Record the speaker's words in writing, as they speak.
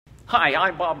Hi,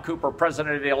 I'm Bob Cooper,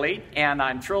 president of Elite, and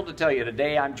I'm thrilled to tell you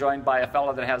today I'm joined by a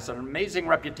fellow that has an amazing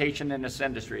reputation in this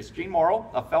industry. It's Gene Morrill,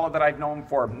 a fellow that I've known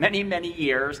for many, many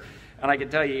years, and I can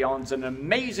tell you he owns an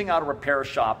amazing auto repair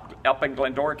shop up in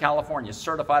Glendora, California,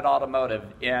 certified automotive.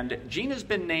 And Gene has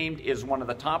been named as one of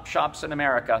the top shops in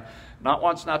America, not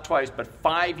once, not twice, but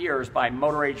 5 years by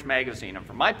Motor Age magazine. And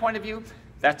from my point of view,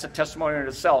 that's a testimony in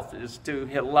itself as to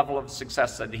his level of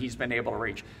success that he's been able to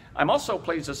reach. I'm also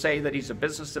pleased to say that he's a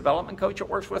business development coach that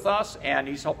works with us, and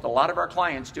he's helped a lot of our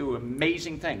clients do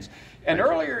amazing things. And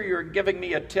earlier you were giving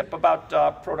me a tip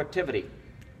about productivity.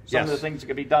 Some of the things that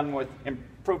can be done with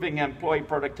improving employee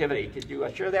productivity. Could you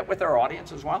share that with our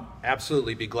audience as well?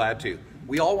 Absolutely, be glad to.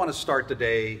 We all want to start the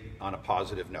day on a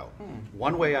positive note.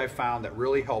 One way I found that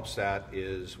really helps that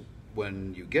is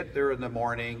when you get there in the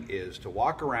morning is to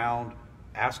walk around,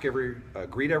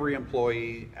 greet every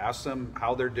employee, ask them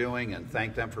how they're doing, and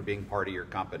thank them for being part of your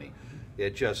company.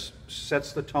 It just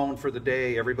sets the tone for the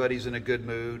day. Everybody's in a good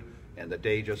mood, and the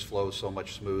day just flows so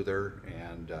much smoother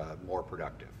and more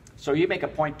productive. So you make a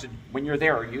point to, when you're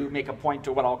there, you make a point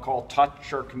to what I'll call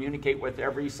touch or communicate with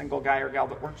every single guy or gal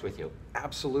that works with you.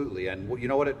 Absolutely, and you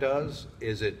know what it does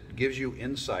is it gives you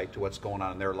insight to what's going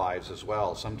on in their lives as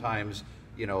well. Sometimes,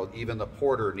 you know, even the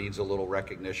porter needs a little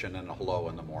recognition and a hello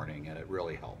in the morning, and it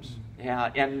really helps.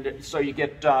 Yeah, and so you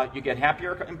get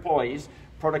happier employees,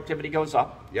 productivity goes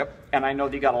up. Yep. And I know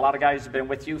that you got a lot of guys that have been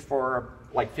with you for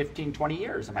like 15, 20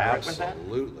 years. Am I right with that?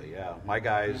 Absolutely, yeah. My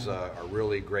guys are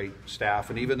really great staff,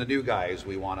 and even the new guys,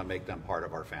 we want to make them part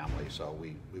of our family, so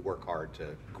we work hard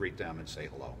to greet them and say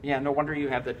hello. Yeah, no wonder you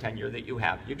have the tenure that you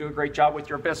have. You do a great job with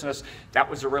your business. That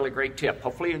was a really great tip.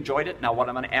 Hopefully you enjoyed it. Now what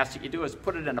I'm going to ask that you do is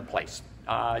put it into place.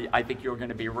 I think you're going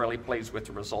to be really pleased with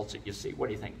the results that you see. What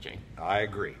do you think, Gene? I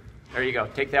agree. There you go.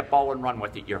 Take that ball and run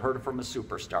with it. You heard it from a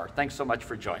superstar. Thanks so much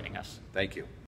for joining us. Thank you.